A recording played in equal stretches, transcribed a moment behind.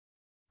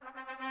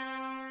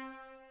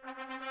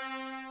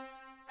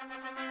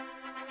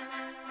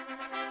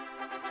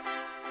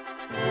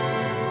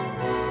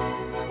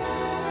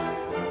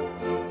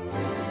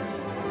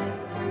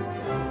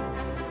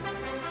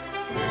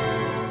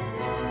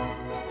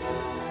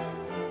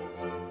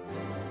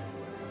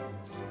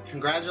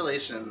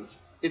Congratulations.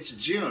 It's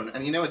June,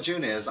 and you know what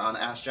June is on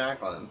Ask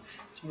Jaclyn.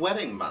 It's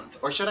wedding month,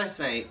 or should I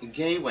say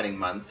gay wedding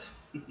month.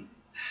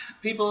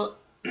 People,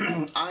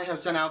 I have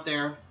sent out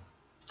there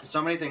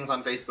so many things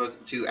on Facebook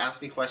to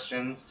ask me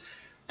questions,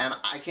 and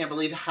I can't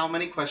believe how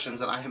many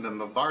questions that I have been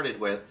bombarded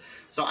with.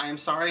 So I am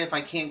sorry if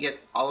I can't get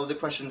all of the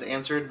questions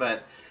answered,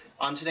 but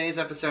on today's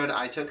episode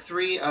I took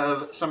 3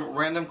 of some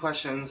random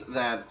questions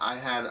that I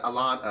had a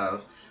lot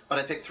of, but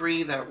I picked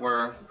 3 that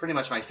were pretty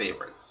much my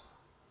favorites.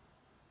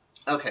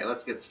 Okay,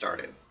 let's get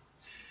started.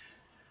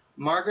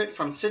 Margaret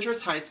from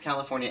Citrus Heights,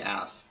 California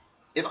asks,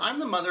 if I'm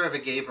the mother of a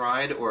gay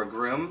bride or a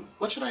groom,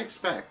 what should I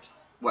expect?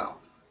 Well,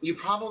 you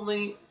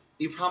probably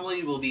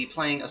will be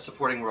playing a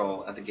supporting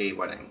role at the gay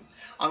wedding.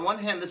 On one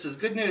hand, this is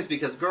good news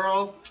because,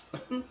 girl,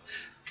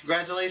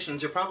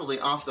 congratulations, you're probably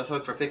off the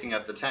hook for picking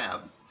up the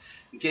tab.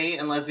 Gay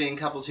and lesbian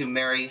couples who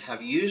marry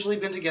have usually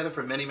been together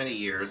for many, many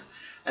years,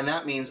 and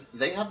that means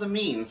they have the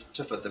means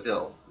to foot the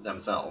bill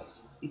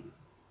themselves.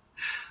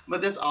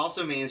 But this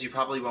also means you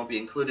probably won't be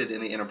included in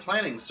the inner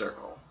planning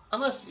circle,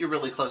 unless you're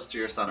really close to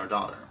your son or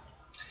daughter.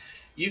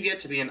 You get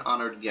to be an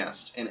honored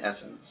guest, in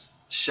essence.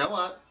 Show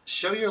up,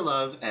 show your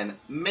love, and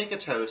make a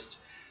toast.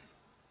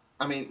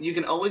 I mean, you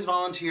can always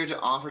volunteer to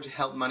offer to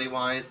help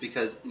money-wise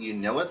because you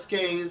know us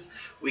gays,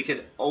 we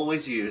could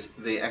always use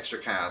the extra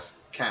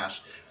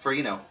cash for,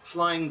 you know,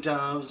 flying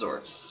doves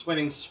or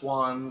swimming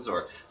swans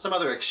or some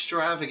other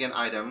extravagant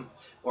item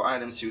or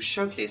items to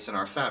showcase in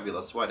our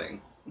fabulous wedding.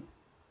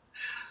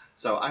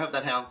 So I hope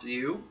that helped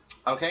you.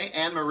 Okay,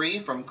 Anne-Marie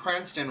from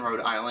Cranston,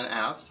 Rhode Island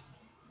asked,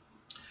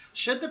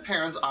 should the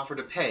parents offer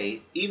to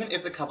pay even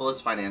if the couple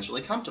is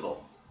financially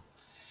comfortable?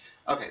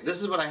 Okay,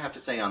 this is what I have to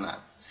say on that.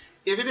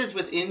 If it is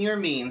within your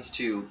means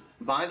to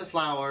buy the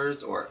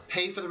flowers or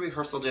pay for the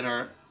rehearsal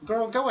dinner,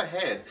 girl, go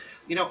ahead.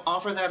 You know,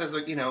 offer that as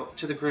a, you know,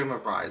 to the groom or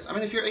brides. I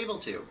mean, if you're able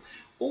to.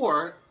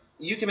 Or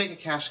you can make a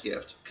cash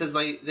gift because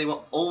they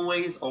will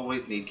always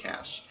need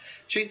cash.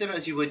 Treat them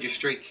as you would your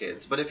straight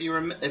kids. But if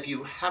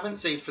you haven't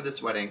saved for this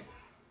wedding,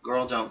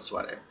 girl, don't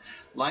sweat it.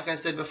 Like I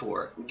said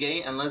before,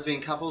 gay and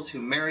lesbian couples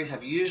who marry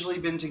have usually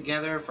been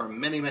together for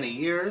many, many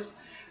years,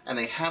 and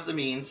they have the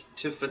means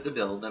to foot the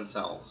bill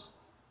themselves.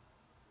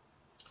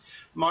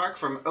 Mark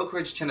from Oak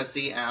Ridge,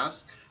 Tennessee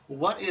asks,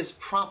 what is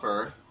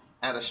proper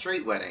at a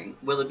straight wedding?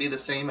 Will it be the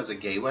same as a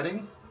gay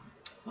wedding?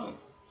 Oh.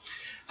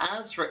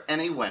 As for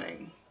any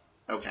wedding,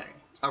 okay,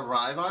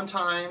 arrive on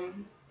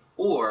time,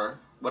 or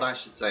what I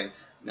should say,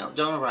 no,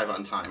 don't arrive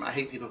on time. I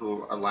hate people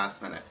who are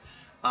last minute.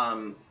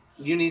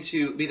 You need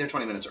to be there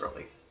 20 minutes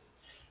early.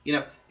 You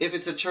know, if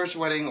it's a church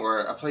wedding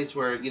or a place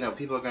where, you know,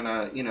 people are going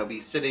to, you know, be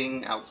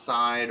sitting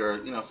outside or,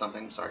 you know,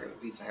 something, sorry, I got a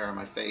piece of hair on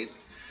my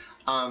face.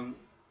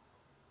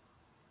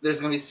 There's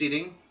going to be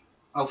seating,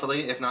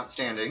 hopefully, if not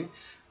standing,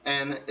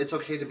 and it's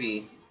okay to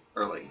be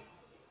early.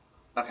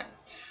 Okay.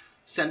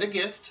 Send a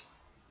gift.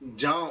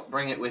 Don't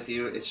bring it with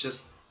you. It's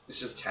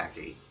just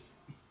tacky.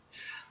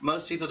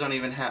 Most people don't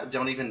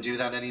even do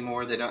that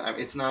anymore. They don't.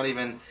 It's not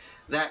even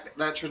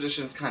that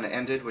tradition's kind of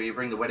ended where you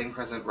bring the wedding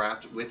present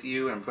wrapped with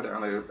you and put it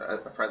on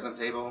a present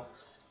table.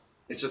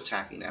 It's just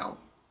tacky now.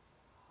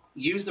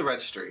 Use the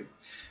registry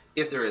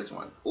if there is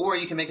one, or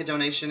you can make a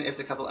donation if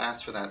the couple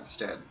asks for that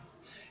instead.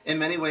 In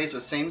many ways,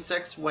 a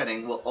same-sex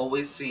wedding will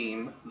always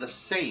seem the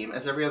same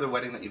as every other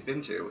wedding that you've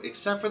been to,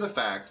 except for the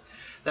fact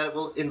that it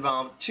will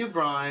involve 2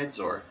 brides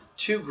or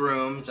 2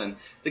 grooms, and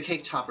the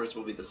cake toppers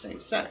will be the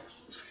same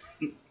sex.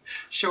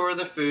 Sure,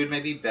 the food may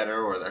be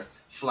better or the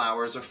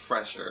flowers are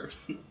fresher.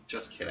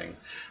 Just kidding.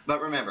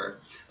 But remember,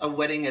 a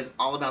wedding is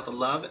all about the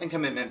love and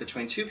commitment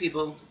between 2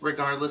 people,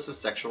 regardless of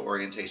sexual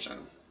orientation.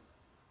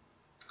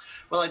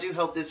 Well, I do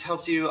hope this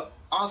helps you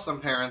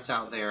awesome parents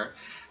out there,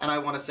 and I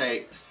want to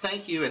say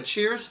thank you and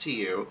cheers to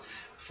you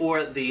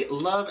for the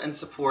love and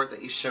support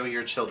that you show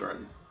your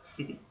children.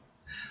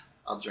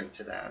 I'll drink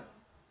to that.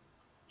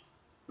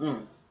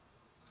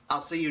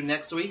 I'll see you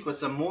next week with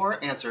some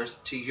more answers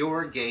to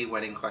your gay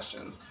wedding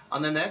questions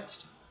on the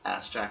next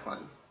Ask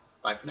Jaclyn.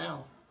 Bye for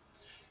now.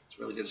 It's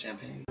really good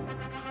champagne.